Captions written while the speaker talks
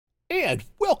And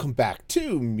welcome back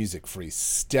to Music Free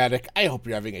Static. I hope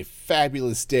you're having a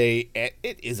fabulous day, and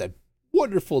it is a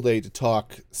wonderful day to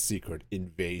talk Secret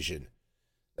Invasion.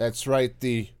 That's right,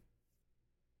 the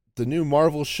new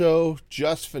Marvel show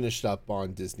just finished up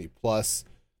on Disney Plus.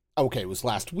 Okay, it was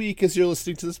last week as you're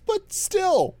listening to this, but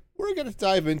still, we're going to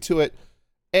dive into it.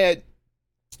 And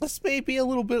this may be a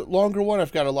little bit longer one.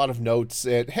 I've got a lot of notes,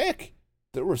 and heck,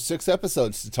 there were 6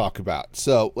 episodes to talk about.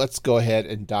 So let's go ahead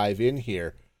and dive in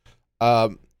here.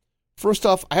 First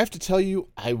off, I have to tell you,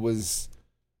 I was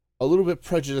a little bit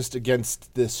prejudiced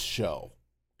against this show.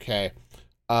 Okay.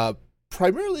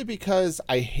 Primarily because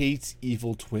I hate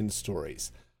evil twin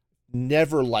stories.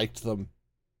 Never liked them.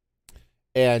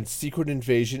 And Secret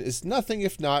Invasion is nothing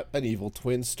if not an evil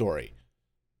twin story.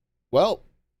 Well,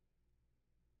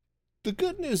 the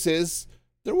good news is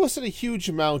there wasn't a huge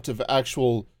amount of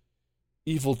actual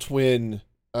evil twin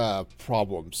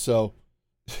problems. So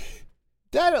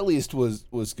that at least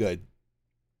was good.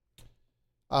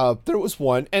 There was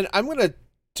one, and I'm going to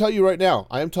tell you right now,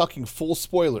 I am talking full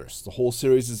spoilers. The whole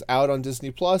series is out on Disney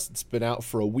Plus. It's been out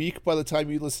for a week by the time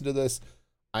you listen to this.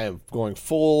 I am going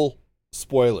full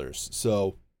spoilers.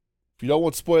 So if you don't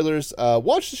want spoilers,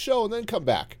 watch the show and then come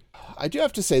back. I do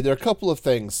have to say there are a couple of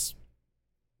things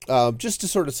just to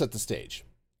sort of set the stage.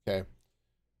 Okay,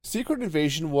 Secret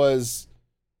Invasion was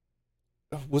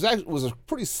a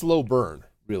pretty slow burn,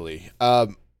 really,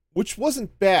 which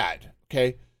wasn't bad.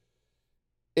 Okay,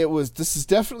 this is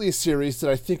definitely a series that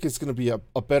I think is going to be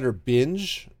a better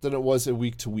binge than it was a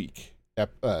week-to-week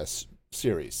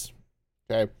series.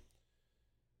 Okay,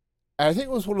 and I think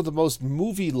it was one of the most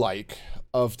movie-like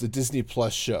of the Disney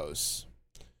Plus shows.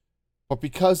 But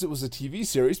because it was a TV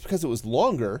series, because it was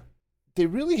longer, they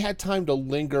really had time to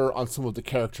linger on some of the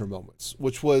character moments,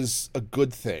 which was a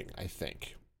good thing, I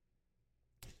think.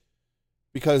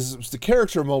 Because it was the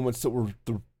character moments that were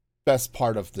the best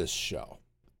part of this show.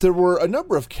 There were a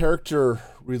number of character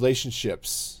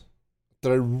relationships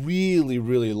that I really,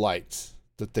 really liked,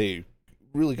 that they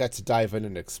really got to dive in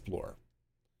and explore.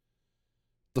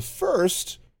 The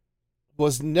first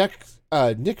was Nick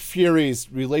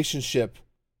Fury's relationship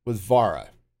with Vara,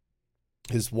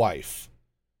 his wife.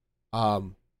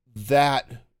 That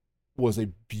was a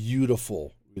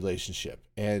beautiful relationship,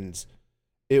 and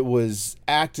it was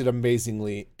acted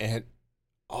amazingly, and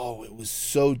it was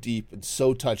so deep and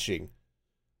so touching.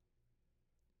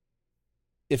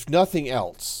 If nothing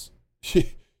else,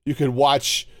 you could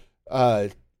watch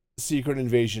Secret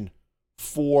Invasion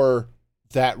for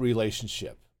that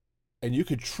relationship, and you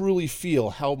could truly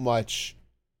feel how much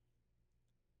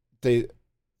they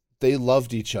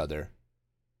loved each other.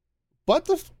 But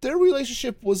their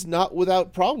relationship was not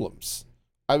without problems.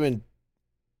 I mean,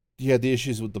 you had the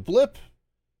issues with the blip.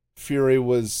 Fury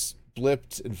was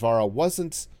blipped and Vara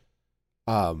wasn't.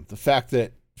 The fact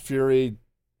that Fury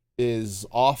is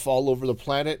off all over the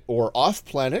planet, or off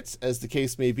planet, as the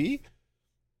case may be,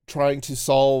 trying to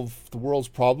solve the world's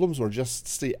problems or just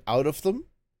stay out of them,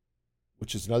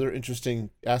 which is another interesting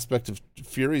aspect of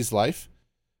Fury's life.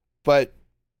 But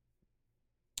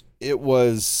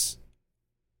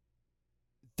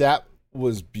that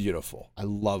was beautiful. I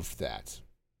loved that.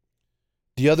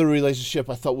 The other relationship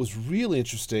I thought was really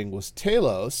interesting was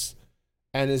Talos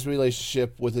and his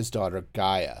relationship with his daughter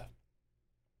Gaia.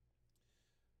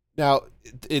 Now,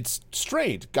 it's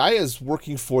strained. Gaia's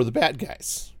working for the bad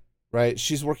guys, right?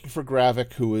 She's working for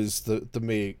Gravik, who is the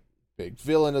big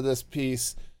villain of this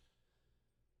piece,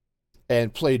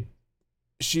 and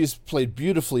she's played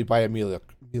beautifully by Emilia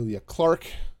Clarke.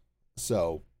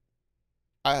 So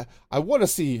I want to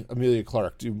see Emilia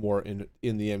Clarke do more in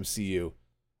the MCU.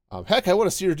 Heck, I want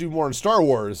to see her do more in Star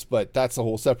Wars, but that's a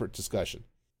whole separate discussion.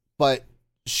 But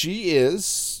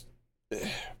she's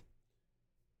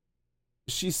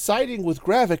siding with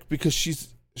Gravik because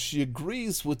she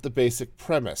agrees with the basic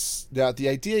premise. Now, the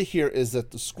idea here is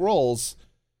that the Skrulls,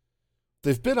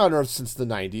 they've been on Earth since the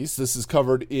 90s. This is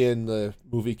covered in the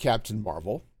movie Captain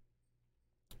Marvel.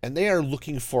 And they are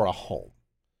looking for a home.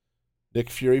 Nick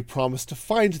Fury promised to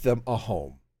find them a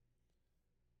home.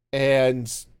 And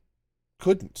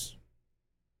couldn't.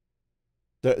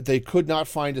 They could not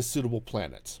find a suitable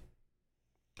planet.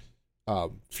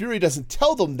 Fury doesn't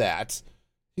tell them that.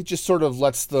 He just sort of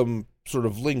lets them sort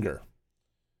of linger.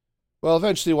 Well,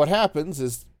 eventually what happens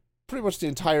is pretty much the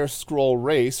entire Skrull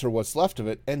race, or what's left of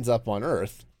it, ends up on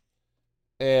Earth.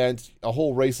 And a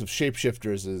whole race of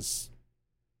shapeshifters is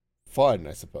fun,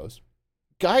 I suppose.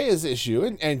 Gaia's issue,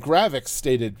 and Gravik's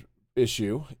stated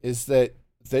issue, is that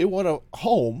they want a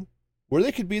home where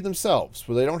they could be themselves,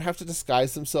 where they don't have to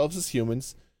disguise themselves as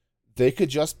humans. They could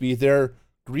just be their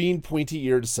green,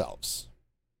 pointy-eared selves,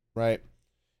 right?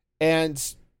 And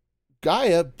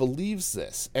Gaia believes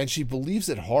this, and she believes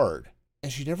it hard,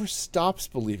 and she never stops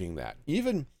believing that,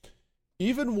 even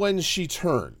when she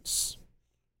turns,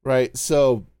 right?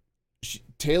 So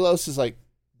Talos is like,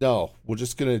 no, we're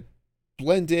just gonna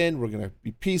blend in, we're gonna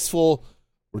be peaceful,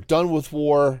 we're done with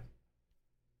war.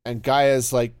 And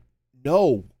Gaia's like,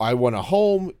 no, I want a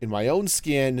home in my own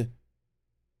skin,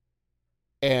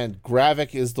 and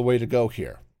Gravik is the way to go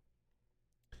here.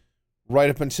 Right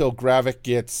up until Gravik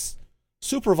gets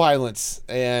super violent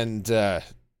and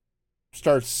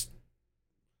starts,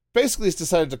 basically has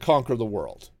decided to conquer the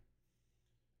world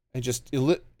and just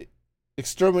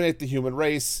exterminate the human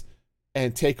race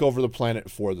and take over the planet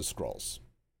for the Skrulls.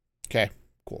 Okay,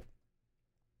 cool.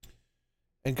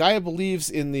 And Gaia believes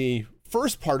in the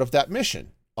first part of that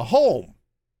mission, a home.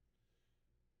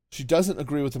 She doesn't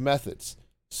agree with the methods.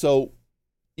 So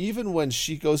even when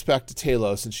she goes back to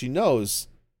Talos and she knows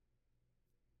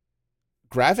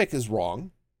Gravik is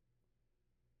wrong,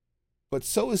 but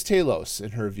so is Talos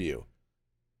in her view.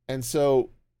 And so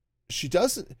she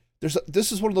doesn't,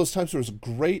 this is one of those times where there's a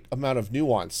great amount of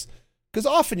nuance, because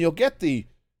often you'll get the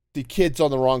kid's on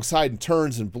the wrong side and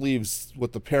turns and believes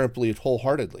what the parent believed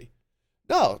wholeheartedly.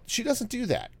 No, she doesn't do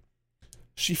that.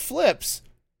 She flips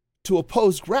to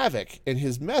oppose Gravik and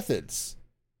his methods,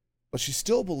 but she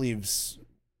still believes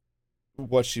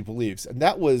what she believes. And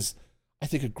that was, I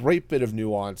think, a great bit of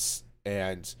nuance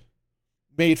and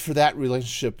made for that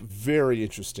relationship very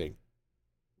interesting.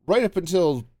 Right up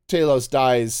until Talos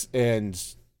dies and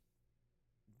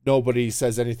nobody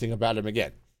says anything about him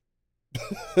again.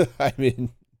 I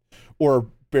mean, or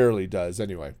barely does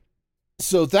anyway.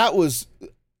 So that was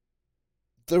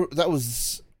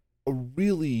a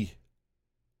really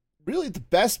the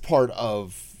best part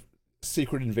of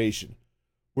Secret Invasion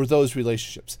were those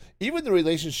relationships. Even the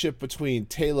relationship between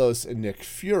Talos and Nick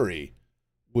Fury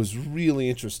was really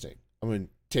interesting. I mean,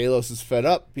 Talos is fed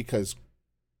up because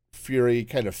Fury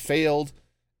kind of failed,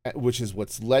 which is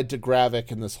what's led to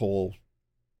Gravik and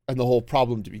the whole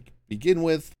problem to begin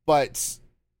with. But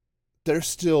they're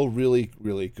still really,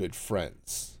 really good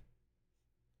friends.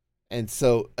 And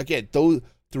so, again, the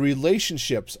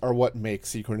relationships are what make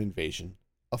Secret Invasion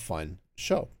a fun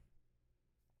show.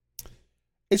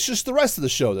 It's just the rest of the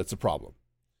show that's a problem.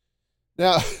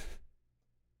 Now,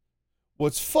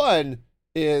 what's fun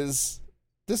is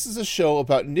this is a show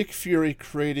about Nick Fury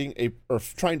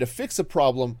trying to fix a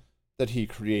problem that he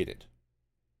created.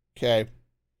 Okay?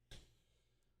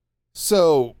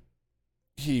 So,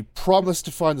 he promised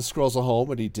to find the Skrulls a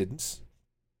home, and he didn't.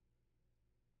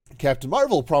 Captain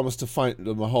Marvel promised to find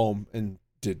them a home, and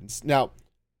didn't. Now,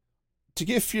 to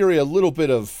give Fury a little bit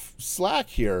of slack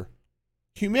here,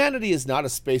 humanity is not a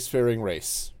spacefaring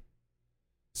race.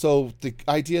 So the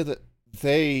idea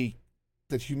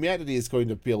that humanity is going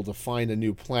to be able to find a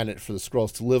new planet for the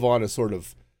Skrulls to live on is sort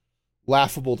of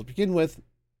laughable to begin with.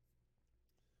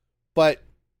 But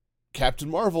Captain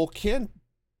Marvel can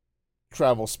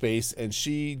travel space, and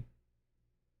she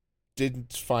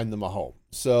didn't find them a home.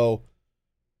 So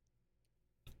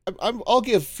I'll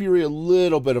give Fury a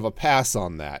little bit of a pass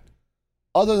on that.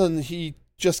 Other than he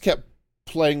just kept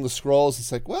playing the Skrulls,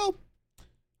 it's like, well,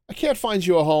 I can't find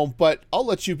you a home, but I'll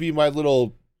let you be my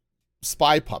little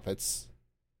spy puppets.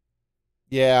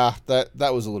 Yeah,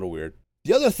 that was a little weird.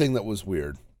 The other thing that was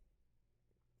weird,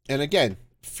 and again,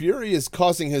 Fury is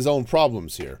causing his own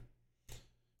problems here,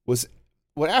 was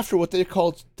after what they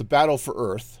called the Battle for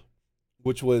Earth,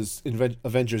 which was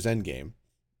Avengers Endgame,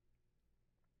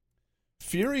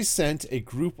 Fury sent a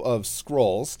group of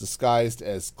Skrulls disguised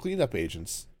as cleanup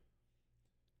agents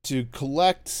to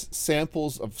collect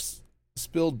samples of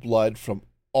spilled blood from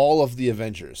all of the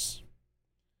Avengers.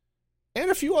 And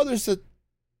a few others that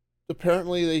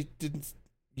apparently you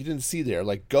didn't see there,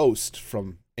 like Ghost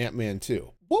from Ant-Man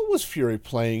 2. What was Fury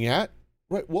playing at?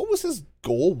 Right, what was his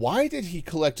goal? Why did he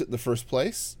collect it in the first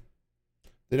place?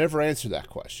 They never answer that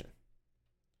question.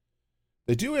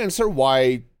 They do answer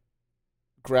why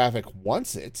Gravik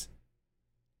wants it.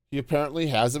 He apparently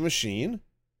has a machine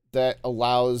that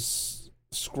allows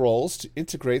Skrulls to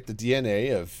integrate the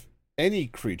DNA of any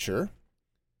creature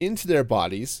into their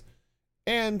bodies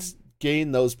and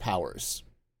gain those powers.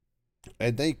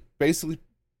 And they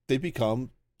become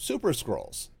super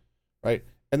Skrulls, right?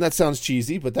 And that sounds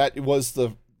cheesy, but that was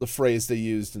the phrase they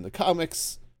used in the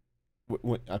comics,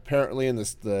 apparently in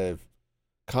the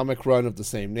comic run of the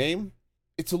same name.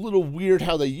 It's a little weird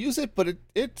how they use it, but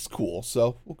it's cool,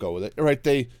 so we'll go with it. All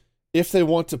right, if they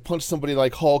want to punch somebody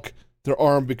like Hulk, their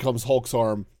arm becomes Hulk's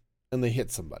arm, and they hit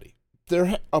somebody. There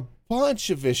are a bunch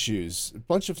of issues, a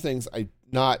bunch of things I'm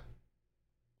not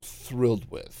thrilled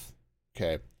with,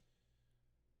 okay?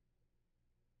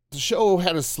 The show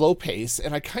had a slow pace,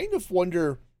 and I kind of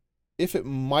wonder if it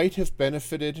might have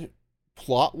benefited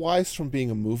plot-wise from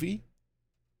being a movie.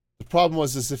 The problem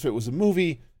was is if it was a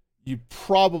movie, you'd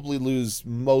probably lose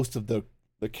most of the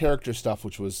character stuff,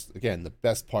 which was, again, the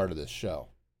best part of this show.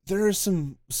 There are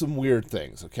some weird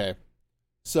things, okay?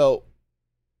 So,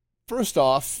 first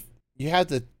off, you had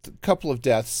the couple of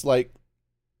deaths, like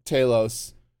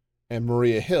Talos and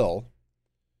Maria Hill,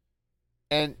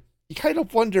 and you kind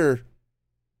of wonder,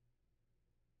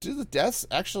 do the deaths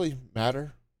actually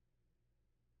matter?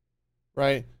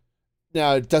 Right?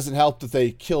 Now, it doesn't help that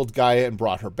they killed Gaia and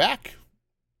brought her back.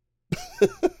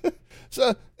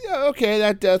 So, yeah, okay,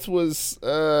 that death was,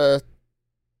 I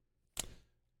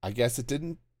guess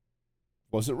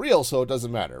wasn't real, so it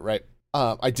doesn't matter, right?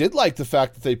 I did like the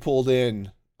fact that they pulled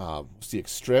in, the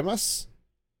Extremis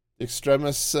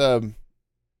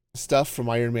stuff from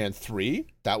Iron Man 3.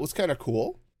 That was kind of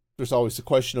cool. There's always the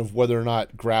question of whether or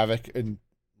not Gravik and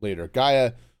later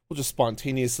Gaia will just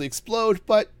spontaneously explode,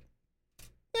 but,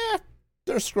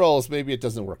 they're Skrulls. Maybe it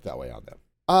doesn't work that way on them.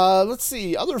 Let's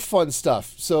see, other fun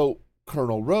stuff. So,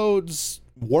 Colonel Rhodes,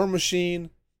 War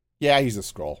Machine. Yeah, he's a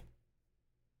Skrull.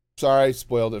 Sorry,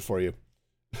 spoiled it for you.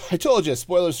 I told you,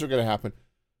 spoilers are going to happen.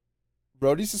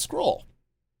 Rhodey's a Skrull.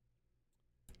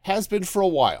 Has been for a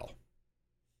while.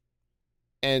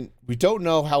 And we don't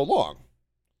know how long.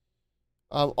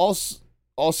 Also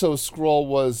Skrull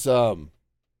was,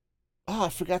 I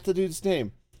forgot the dude's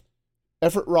name.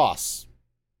 Everett Ross.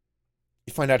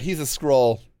 You find out he's a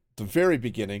Skrull at the very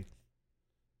beginning.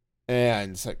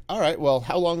 And it's like, all right, well,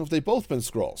 how long have they both been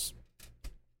Skrulls?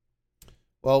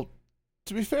 Well,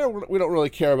 to be fair, we don't really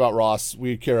care about Ross.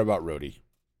 We care about Rhodey.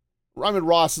 I mean,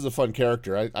 Ross is a fun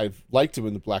character. I've liked him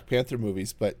in the Black Panther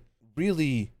movies, but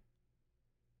really,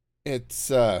 it's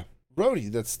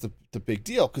Rhodey that's the big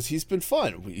deal, because he's been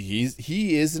fun.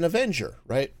 He is an Avenger,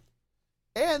 right?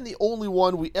 And the only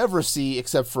one we ever see,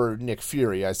 except for Nick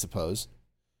Fury, I suppose.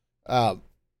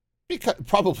 Because,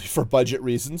 probably for budget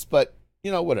reasons, but,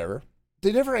 whatever.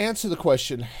 They never answer the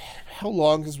question, how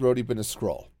long has Rhodey been a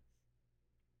Skrull?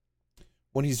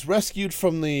 When he's rescued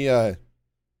from the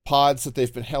pods that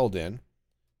they've been held in,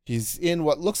 he's in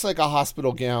what looks like a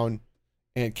hospital gown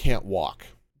and can't walk.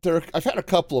 I've had a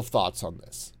couple of thoughts on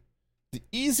this. The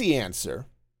easy answer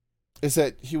is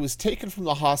that he was taken from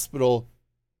the hospital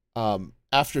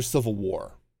after Civil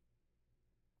War.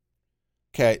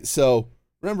 Okay, so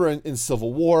remember in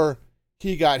Civil War,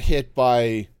 he got hit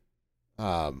by,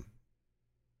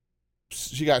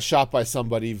 she got shot by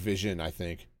somebody, Vision, I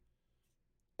think.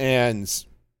 And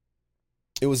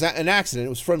it was an accident. It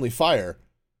was friendly fire.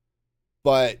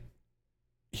 But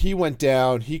he went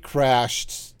down, he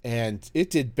crashed, and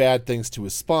it did bad things to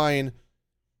his spine.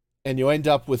 And you end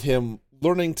up with him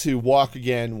learning to walk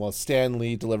again while Stan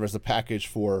Lee delivers a package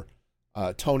for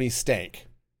Tony Stank.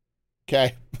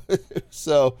 Okay?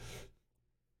 So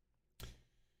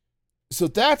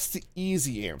that's the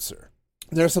easy answer.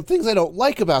 There are some things I don't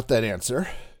like about that answer,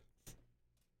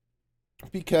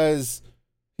 because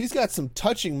he's got some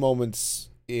touching moments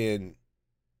in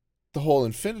the whole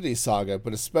Infinity Saga,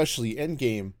 but especially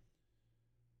Endgame,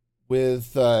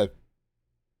 with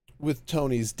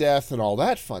Tony's death and all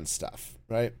that fun stuff,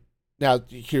 right? Now,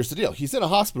 here's the deal. He's in a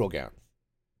hospital gown.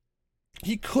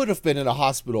 He could have been in a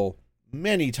hospital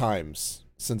many times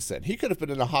since then. He could have been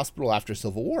in a hospital after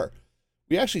Civil War.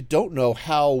 We actually don't know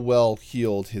how well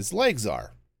healed his legs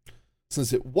are.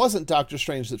 Since it wasn't Doctor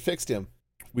Strange that fixed him,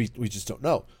 we just don't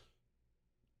know.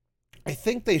 I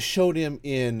think they showed him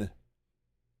in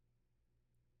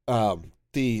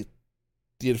the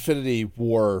Infinity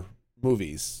War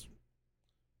movies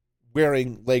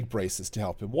wearing leg braces to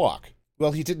help him walk.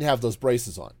 Well, he didn't have those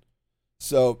braces on.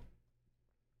 So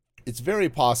it's very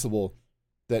possible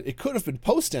that it could have been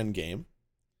post-Endgame,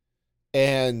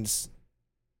 and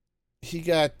he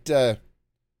got,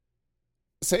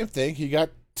 same thing, he got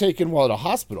taken while at a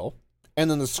hospital, and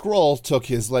then the Skrull took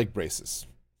his leg braces.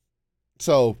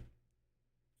 So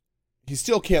he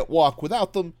still can't walk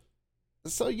without them.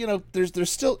 So,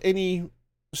 there's still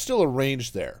a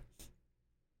range there.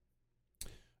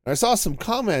 And I saw some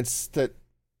comments that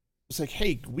was like,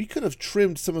 hey, we could have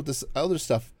trimmed some of this other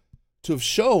stuff to have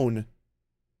shown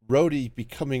Rhodey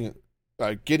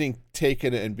getting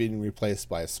taken and being replaced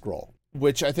by a Skrull,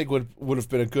 which I think would have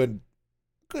been a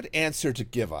good answer to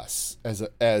give us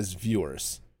as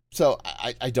viewers. So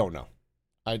I don't know.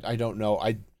 I don't know.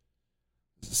 I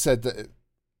said that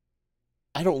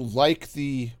I don't like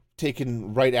the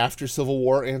taken right after Civil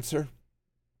War answer,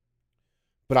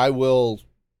 but I will.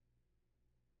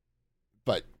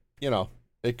 But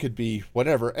it could be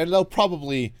whatever, and they'll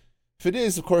probably If it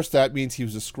is, of course, that means he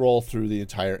was a Skrull through the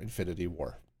entire Infinity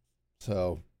War.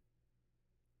 So,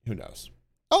 who knows?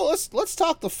 Oh, let's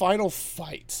talk the final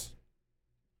fight.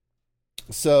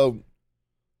 So,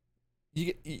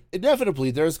 inevitably,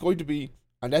 there's going to be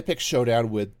an epic showdown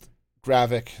with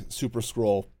Gravik, Super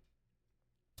Skrull,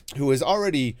 who is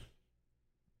already...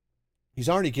 He's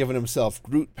already given himself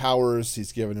Groot powers.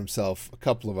 He's given himself a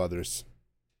couple of others.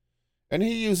 And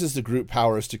he uses the Groot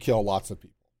powers to kill lots of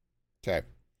people. Okay.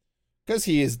 Because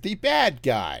he is the bad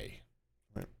guy.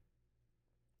 Right.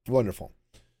 Wonderful.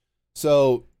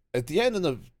 So, at the end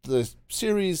of the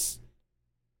series,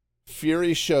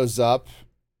 Fury shows up,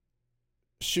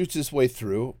 shoots his way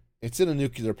through. It's in a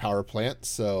nuclear power plant,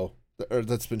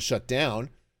 that's been shut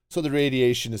down, so the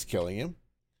radiation is killing him.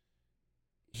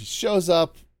 He shows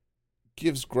up,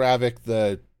 gives Gravik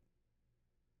the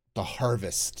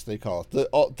harvest, they call it,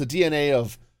 the DNA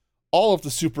of all of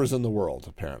the supers in the world,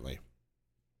 apparently.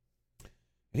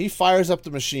 And he fires up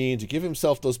the machine to give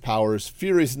himself those powers.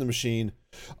 Fury's in the machine.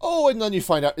 Oh, and then you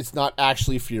find out it's not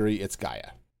actually Fury, it's Gaia.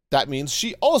 That means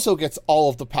she also gets all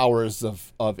of the powers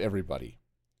of everybody.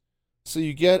 So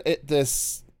you get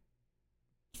this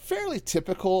fairly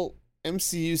typical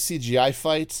MCU CGI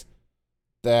fight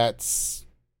that's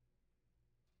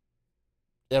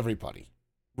everybody,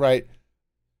 right?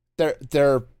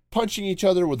 They're punching each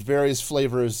other with various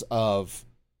flavors of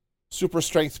super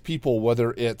strength people,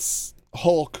 whether it's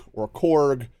Hulk or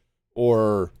Korg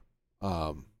or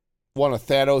one of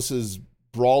Thanos'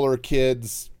 brawler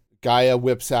kids. Gaia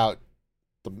whips out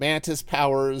the Mantis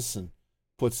powers and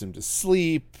puts him to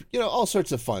sleep. All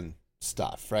sorts of fun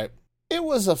stuff, right? It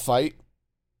was a fight.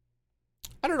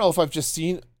 I don't know if I've just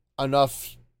seen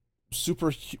enough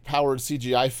super powered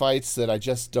CGI fights that I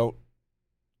just don't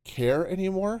care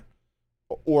anymore,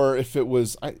 or if it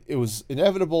was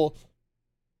inevitable,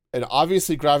 and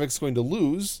obviously Gravik's going to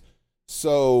lose.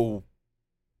 So,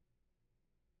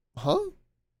 I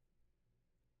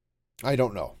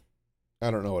don't know.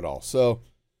 I don't know at all. So,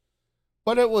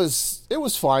 but it was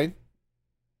fine.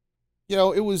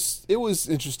 It was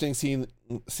interesting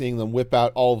seeing them whip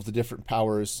out all of the different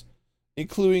powers,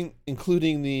 including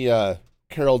the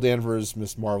Carol Danvers,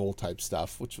 Miss Marvel type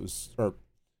stuff, or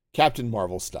Captain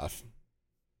Marvel stuff.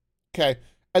 Okay,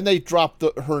 and they dropped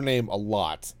her name a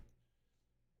lot,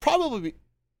 probably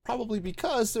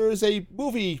because there is a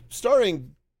movie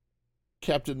starring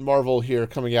Captain Marvel here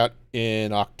coming out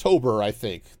in October, I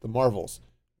think, The Marvels,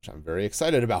 which I'm very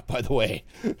excited about, by the way.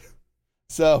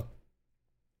 So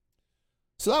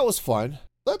that was fun.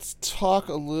 Let's talk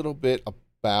a little bit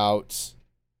about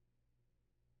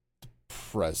the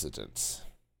president.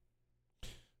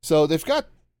 So they've got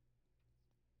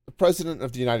the President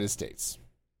of the United States.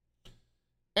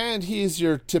 And he's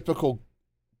your typical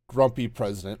grumpy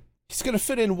president. He's going to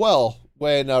fit in well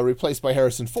when replaced by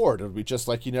Harrison Ford. It'll be just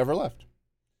like he never left.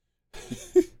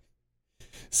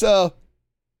 So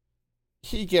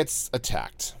he gets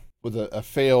attacked with a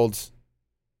failed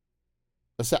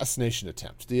assassination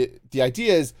attempt. The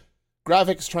idea is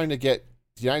Gravik is trying to get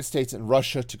the United States and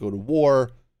Russia to go to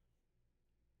war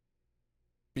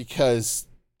because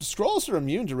the Skrulls are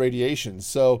immune to radiation.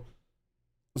 So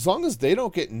as long as they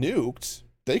don't get nuked,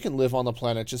 they can live on the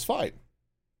planet just fine.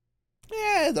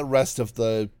 Yeah, the rest of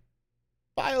the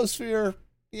biosphere,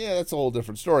 that's a whole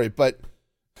different story. But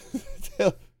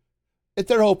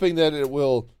they're hoping that it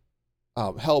will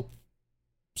help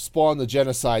spawn the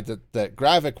genocide that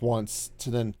Gravik wants to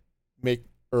then make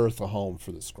Earth a home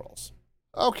for the Skrulls.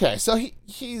 Okay, so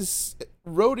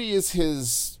Rhodey is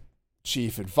his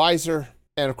chief advisor,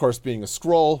 and of course, being a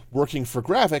Skrull working for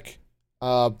Gravik,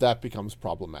 that becomes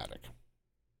problematic.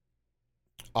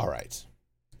 All right.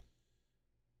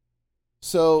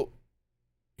 So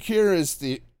here is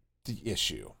the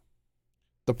issue.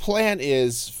 The plan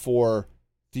is for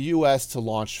the U.S. to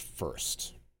launch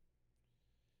first.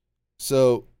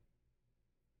 So,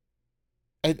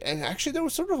 and actually there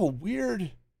was sort of a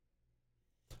weird...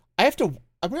 I'm going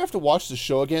to have to watch the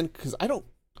show again because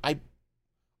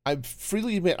I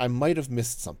freely admit I might have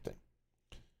missed something.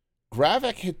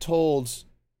 Gravik had told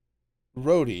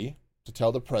Rhodey to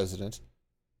tell the president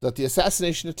that the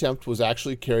assassination attempt was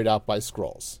actually carried out by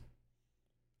Skrulls.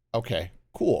 Okay,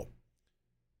 cool.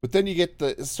 But then you get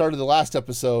the start of the last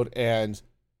episode and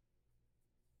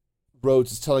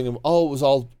Rhodes is telling him, oh, it was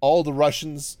all the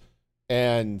Russians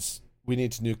and we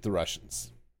need to nuke the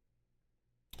Russians.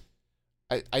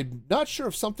 I'm not sure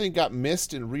if something got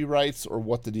missed in rewrites or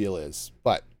what the deal is,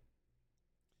 but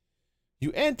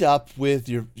you end up with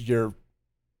your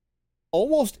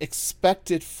almost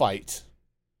expected fight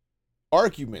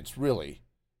argument, really.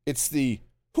 It's the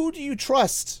who do you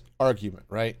trust argument,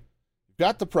 right? You've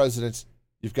got the president,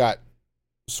 you've got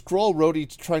Skrull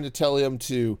Rhodey trying to tell him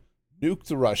to nuke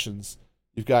the Russians,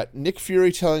 you've got Nick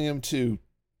Fury telling him to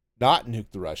not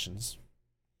nuke the Russians,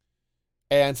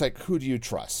 and it's like, who do you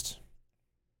trust?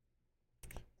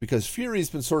 Because Fury's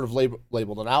been sort of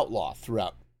labeled an outlaw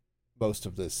throughout most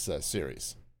of this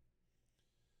series.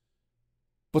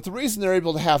 But the reason they're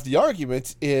able to have the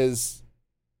argument is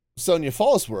Sonya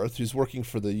Falsworth, who's working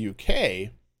for the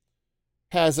UK,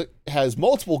 has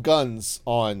multiple guns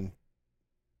on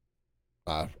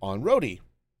Rhodey,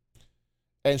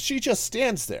 and she just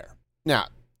stands there. Now,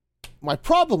 my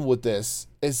problem with this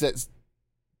is that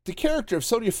the character of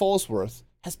Sonya Falsworth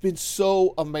has been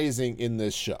so amazing in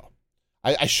this show.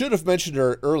 I should have mentioned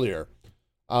her earlier,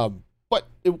 but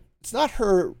it's not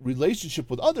her relationship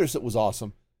with others that was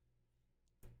awesome.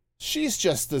 She's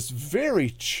just this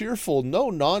very cheerful,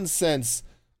 no-nonsense,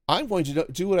 I'm going to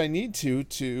do what I need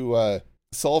to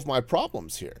solve my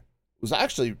problems here.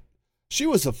 She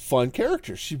was a fun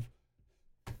character.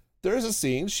 There's a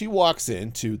scene, she walks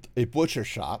into a butcher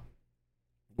shop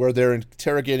where they're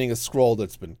interrogating a Skrull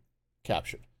that's been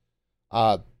captured.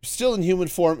 Still in human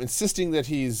form, insisting that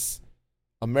he's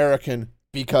American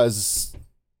because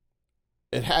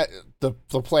the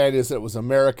plan is that it was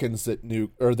Americans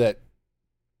that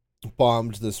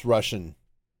bombed this Russian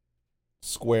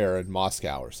square in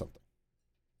Moscow or something.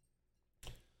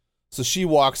 So she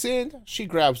walks in, she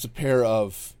grabs a pair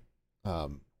of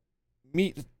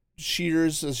meat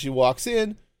shears as she walks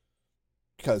in,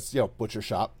 because, butcher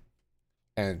shop.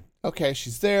 And, okay,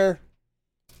 she's there.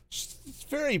 She's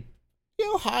very,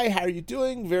 hi, how are you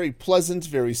doing? Very pleasant,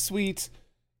 very sweet.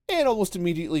 And almost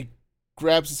immediately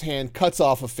grabs his hand, cuts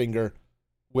off a finger,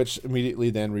 which immediately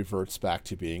then reverts back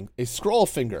to being a Skrull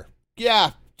finger.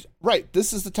 Yeah, right,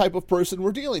 this is the type of person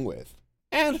we're dealing with.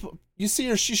 And you see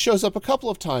her, she shows up a couple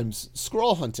of times,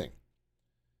 Skrull hunting.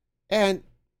 And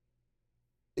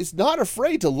is not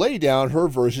afraid to lay down her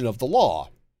version of the law.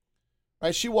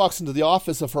 Right? She walks into the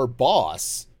office of her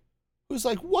boss, who's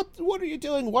like, what are you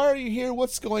doing? Why are you here?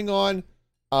 What's going on?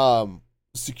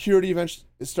 Security eventually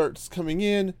starts coming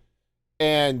in,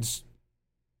 and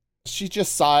she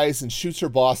just sighs and shoots her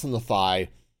boss in the thigh,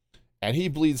 and he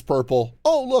bleeds purple.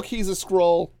 Oh, look, he's a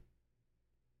Skrull.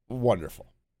 Wonderful.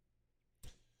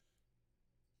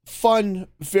 Fun,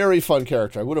 very fun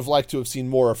character. I would have liked to have seen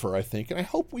more of her, I think, and I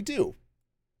hope we do.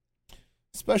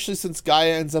 Especially since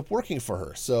Gaia ends up working for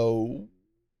her, so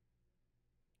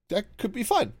that could be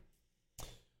fun.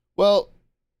 Well,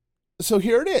 so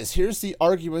here it is. Here's the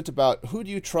argument about who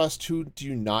do you trust, who do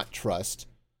you not trust.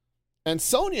 And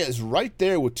Sonya is right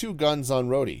there with two guns on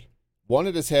Rhodey. One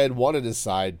at his head, one at his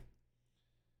side.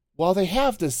 While they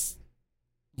have this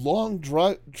long,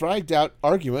 dragged out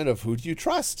argument of who do you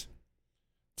trust.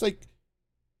 It's like,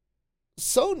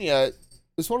 Sonya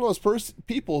is one of those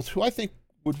people who I think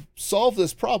would solve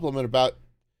this problem in about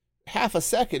half a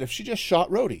second if she just shot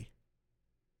Rhodey.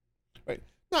 Right?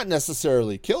 Not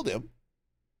necessarily killed him.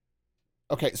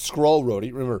 Okay, Skrull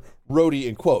Rhodey. Remember, Rhodey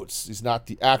in quotes. He's not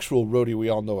the actual Rhodey we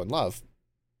all know and love.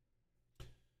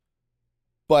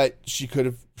 But she could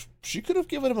have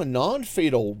given him a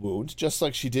non-fatal wound, just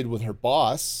like she did with her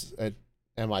boss at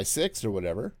MI6 or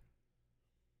whatever.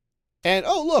 And,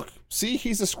 oh, look, see,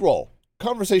 he's a Skrull.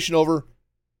 Conversation over.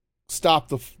 Stop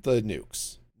the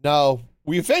nukes. No,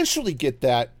 we eventually get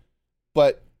that,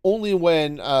 but only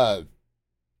when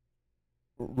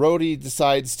Rhodey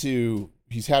decides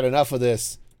he's had enough of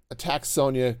this, attacks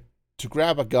Sonya to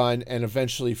grab a gun, and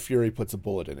eventually Fury puts a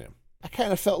bullet in him. I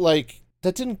kind of felt like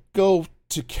that didn't go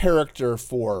to character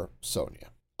for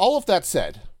Sonya. All of that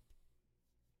said,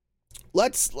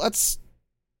 let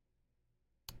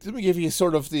me give you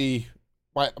sort of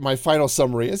my final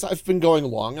summary is I've been going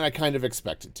along, and I kind of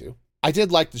expected to. I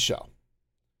did like the show.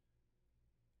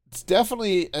 It's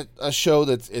definitely a show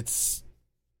that's it's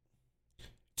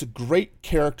a great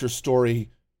character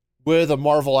story with a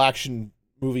Marvel action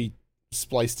movie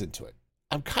spliced into it.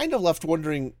 I'm kind of left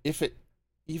wondering if it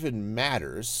even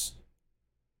matters.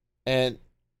 And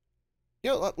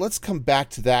let's come back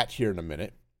to that here in a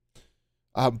minute.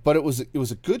 But it was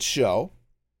a good show.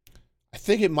 I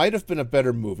think it might have been a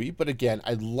better movie, but again,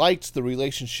 I liked the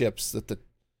relationships that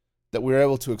we were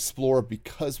able to explore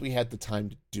because we had the time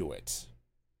to do it.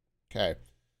 Okay,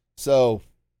 so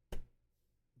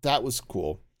that was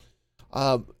cool.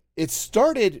 It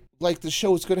started like the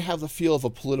show was going to have the feel of a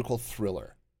political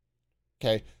thriller.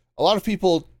 Okay, a lot of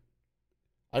people,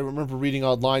 I remember reading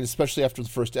online, especially after the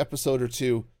first episode or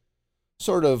two,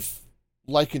 sort of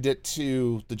likened it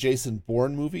to the Jason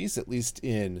Bourne movies, at least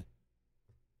in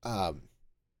sort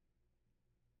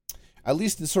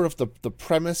of the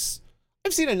premise.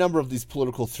 I've seen a number of these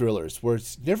political thrillers where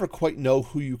it's never quite know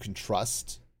who you can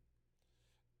trust.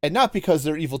 And not because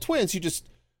they're evil twins,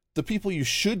 the people you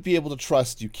should be able to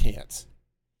trust, you can't.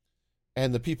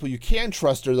 And the people you can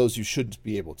trust are those you shouldn't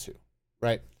be able to,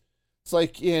 right? It's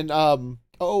like in,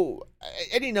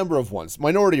 any number of ones.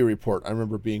 Minority Report, I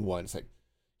remember being one. It's like,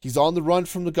 he's on the run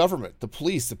from the government, the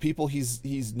police, the people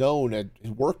he's known and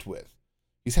worked with.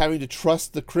 He's having to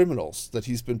trust the criminals that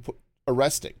he's been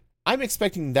arresting. I'm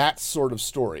expecting that sort of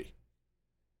story.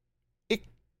 It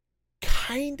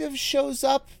kind of shows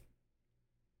up,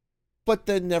 but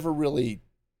then you never really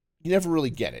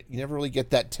get it. You never really get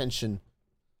that tension.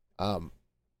 You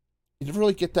never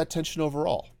really get that tension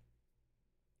overall,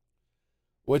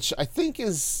 which I think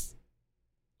is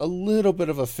a little bit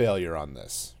of a failure on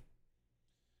this.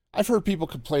 I've heard people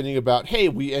complaining about, hey,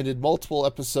 we ended multiple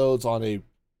episodes on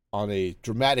a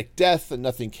dramatic death and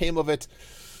nothing came of it.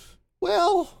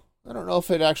 Well, I don't know if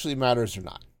it actually matters or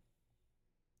not.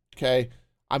 Okay?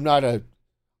 I'm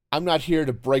not here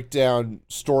to break down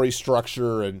story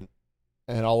structure and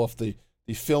all of the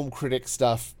film critic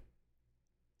stuff.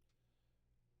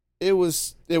 It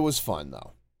was fun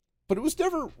though. But it was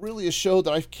never really a show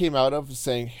that I came out of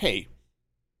saying, hey,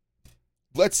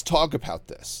 let's talk about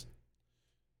this.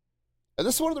 And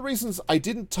this is one of the reasons I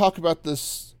didn't talk about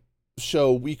this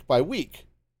show week by week.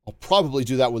 I'll probably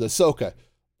do that with Ahsoka.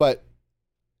 But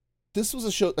this was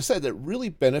a show, I said, that really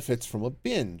benefits from a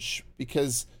binge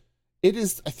because it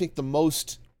is, I think, the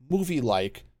most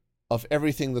movie-like of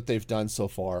everything that they've done so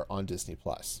far on Disney+.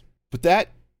 But that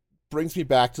brings me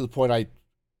back to the point I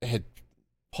had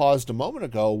paused a moment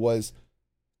ago was,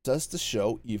 does the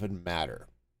show even matter?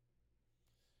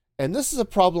 And this is a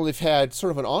problem they've had,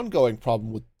 sort of an ongoing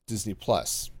problem with Disney+,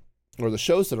 or the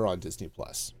shows that are on Disney+.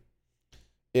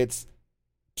 It's,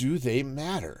 do they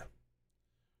matter?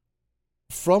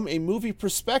 From a movie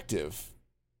perspective,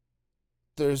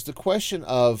 there's the question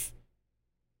of,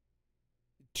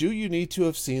 do you need to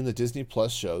have seen the Disney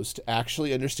Plus shows to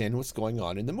actually understand what's going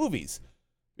on in the movies?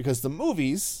 Because the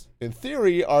movies, in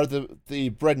theory, are the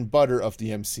bread and butter of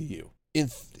the MCU.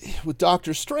 With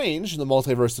Doctor Strange and the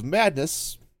Multiverse of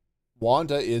Madness,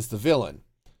 Wanda is the villain.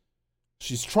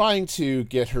 She's trying to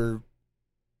get her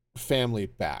family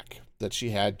back that she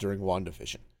had during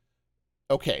WandaVision.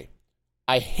 Okay,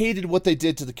 I hated what they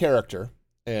did to the character,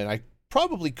 and I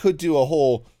probably could do a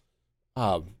whole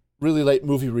really late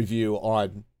movie review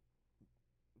on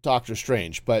Doctor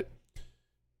Strange, but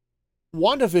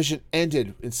WandaVision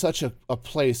ended in such a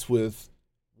place with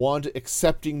Wanda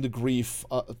accepting the grief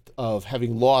of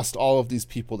having lost all of these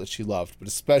people that she loved, but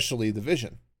especially the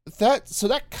Vision. So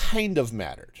that kind of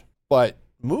mattered. But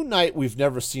Moon Knight we've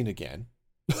never seen again.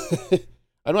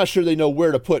 I'm not sure they know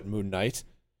where to put Moon Knight.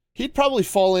 He'd probably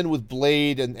fall in with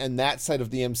Blade and that side of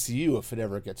the MCU if it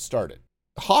ever gets started.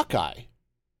 Hawkeye.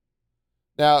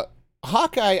 Now,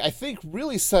 Hawkeye, I think,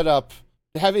 really set up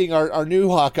having our new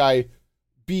Hawkeye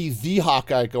be the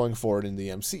Hawkeye going forward in the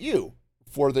MCU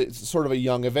for the sort of a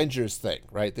Young Avengers thing,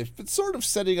 right? They've been sort of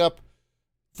setting up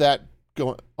that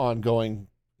ongoing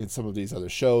in some of these other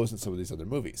shows and some of these other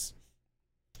movies.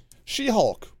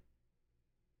 She-Hulk.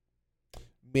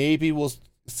 Maybe we'll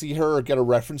see her or get a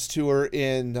reference to her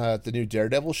in the new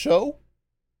Daredevil show.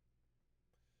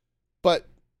 But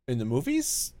in the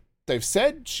movies, they've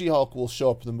said She-Hulk will show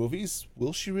up in the movies.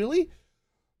 Will she really?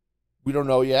 We don't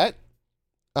know yet.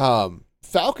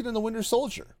 Falcon and the Winter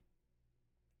Soldier.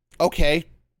 Okay,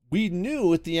 we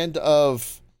knew at the end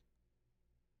of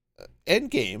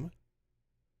Endgame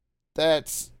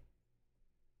that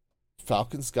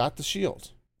Falcon's got the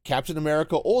shield. Captain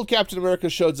America, old Captain America,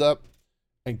 shows up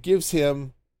and gives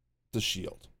him the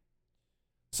shield.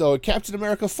 So at Captain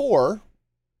America 4,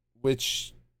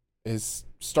 which is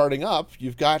starting up,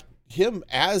 you've got him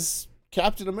as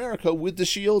Captain America with the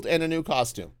shield and a new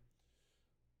costume.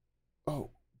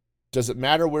 Oh, does it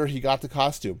matter where he got the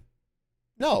costume?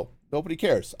 No, nobody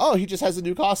cares. Oh, he just has a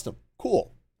new costume.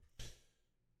 Cool.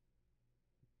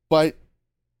 But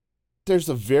there's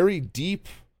a very deep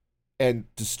and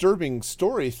disturbing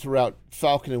story throughout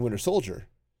Falcon and Winter Soldier.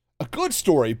 A good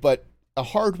story, but a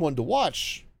hard one to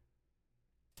watch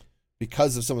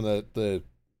because of some of the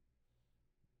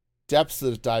depths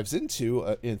that it dives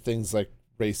into in things like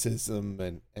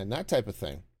racism and that type of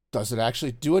thing. Does it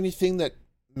actually do anything that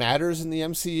matters in the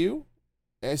MCU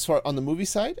as far on the movie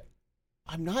side?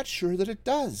 I'm not sure that it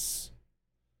does.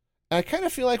 And I kind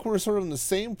of feel like we're sort of in the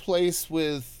same place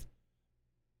with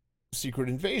Secret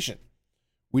Invasion.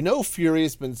 We know Fury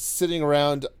has been sitting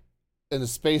around in the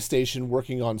space station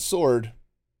working on S.W.O.R.D.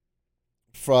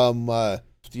 from the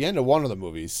end of one of the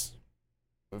movies.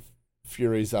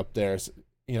 Fury's up there,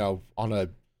 on a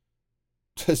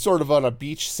sort of on a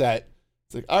beach set.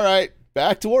 It's like, all right,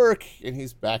 back to work. And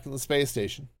he's back in the space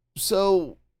station.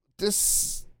 So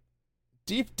this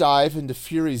deep dive into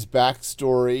Fury's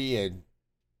backstory and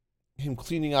him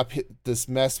cleaning up this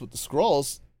mess with the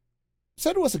Skrulls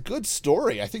said it was a good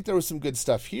story. I think there was some good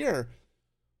stuff here.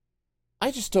 I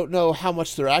just don't know how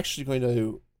much they're actually going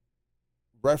to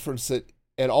reference it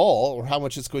at all, or how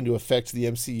much it's going to affect the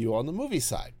MCU on the movie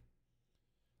side.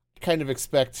 I kind of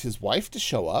expect his wife to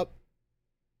show up,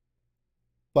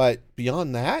 but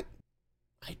beyond that,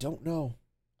 I don't know.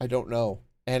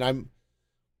 And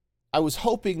I was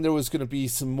hoping there was going to be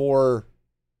some more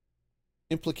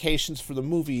implications for the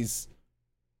movies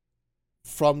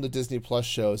from the Disney Plus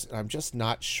shows, and I'm just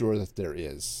not sure that there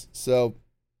is. So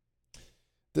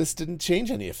this didn't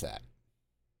change any of that.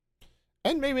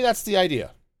 And maybe that's the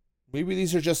idea. Maybe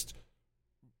these are just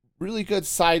really good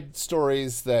side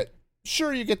stories that,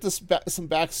 sure, you get some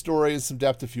backstory and some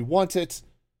depth if you want it.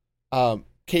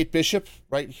 Kate Bishop,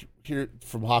 right here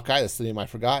from Hawkeye, that's the name I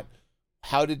forgot.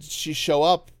 How did she show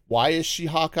up? Why is she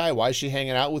Hawkeye? Why is she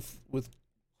hanging out with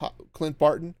Clint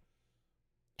Barton?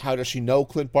 How does she know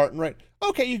Clint Barton, right?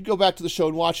 Okay, you can go back to the show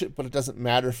and watch it, but it doesn't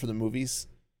matter for the movies.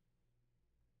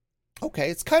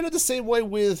 Okay, it's kind of the same way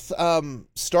with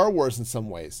Star Wars in some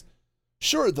ways.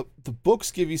 Sure, the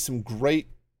books give you some great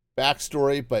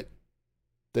backstory, but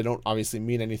they don't obviously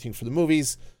mean anything for the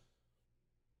movies.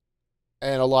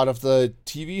 And a lot of the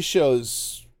TV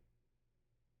shows,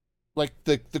 like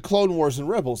the Clone Wars and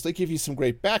Rebels, they give you some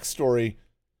great backstory.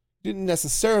 You didn't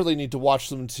necessarily need to watch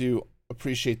them to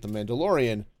appreciate The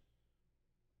Mandalorian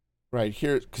right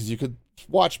here, because you could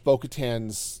watch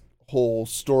Bo-Katan's whole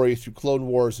story through Clone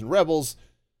Wars and Rebels,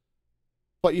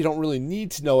 but you don't really need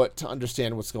to know it to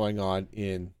understand what's going on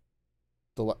in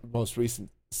the most recent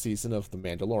season of The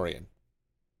Mandalorian.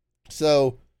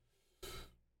 So,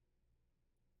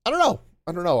 I don't know.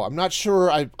 I'm not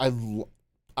sure. I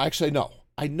actually know.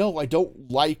 I know I don't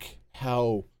like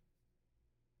how,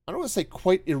 I don't want to say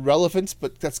quite irrelevant,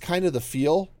 but that's kind of the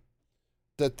feel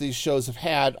that these shows have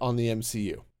had on the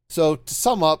MCU. So to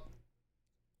sum up,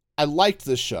 I liked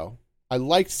this show. I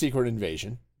liked Secret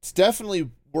Invasion. It's definitely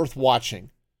worth watching.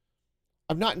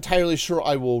 I'm not entirely sure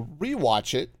I will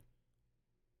rewatch it,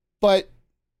 but,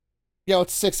 you know,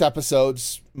 it's 6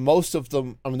 episodes. Most of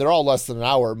them, I mean, they're all less than an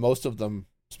hour. Most of them,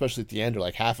 especially at the end, are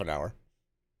like half an hour.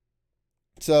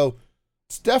 So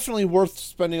it's definitely worth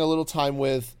spending a little time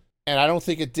with, and I don't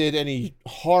think it did any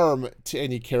harm to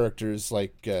any characters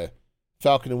like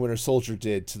Falcon and Winter Soldier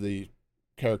did to the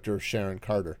character of Sharon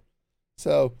Carter.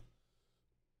 So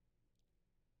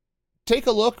take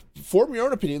a look, form your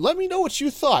own opinion. Let me know what you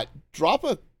thought. Drop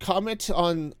a comment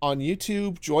on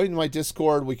YouTube. Join my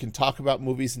Discord. We can talk about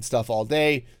movies and stuff all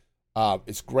day.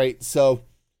 It's great. So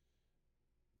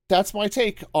that's my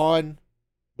take on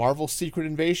Marvel's Secret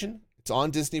Invasion. It's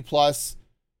on Disney Plus.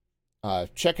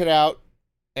 Check it out.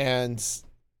 And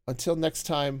until next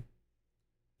time,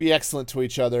 be excellent to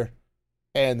each other.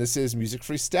 And this is Music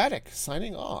Free Static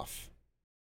signing off.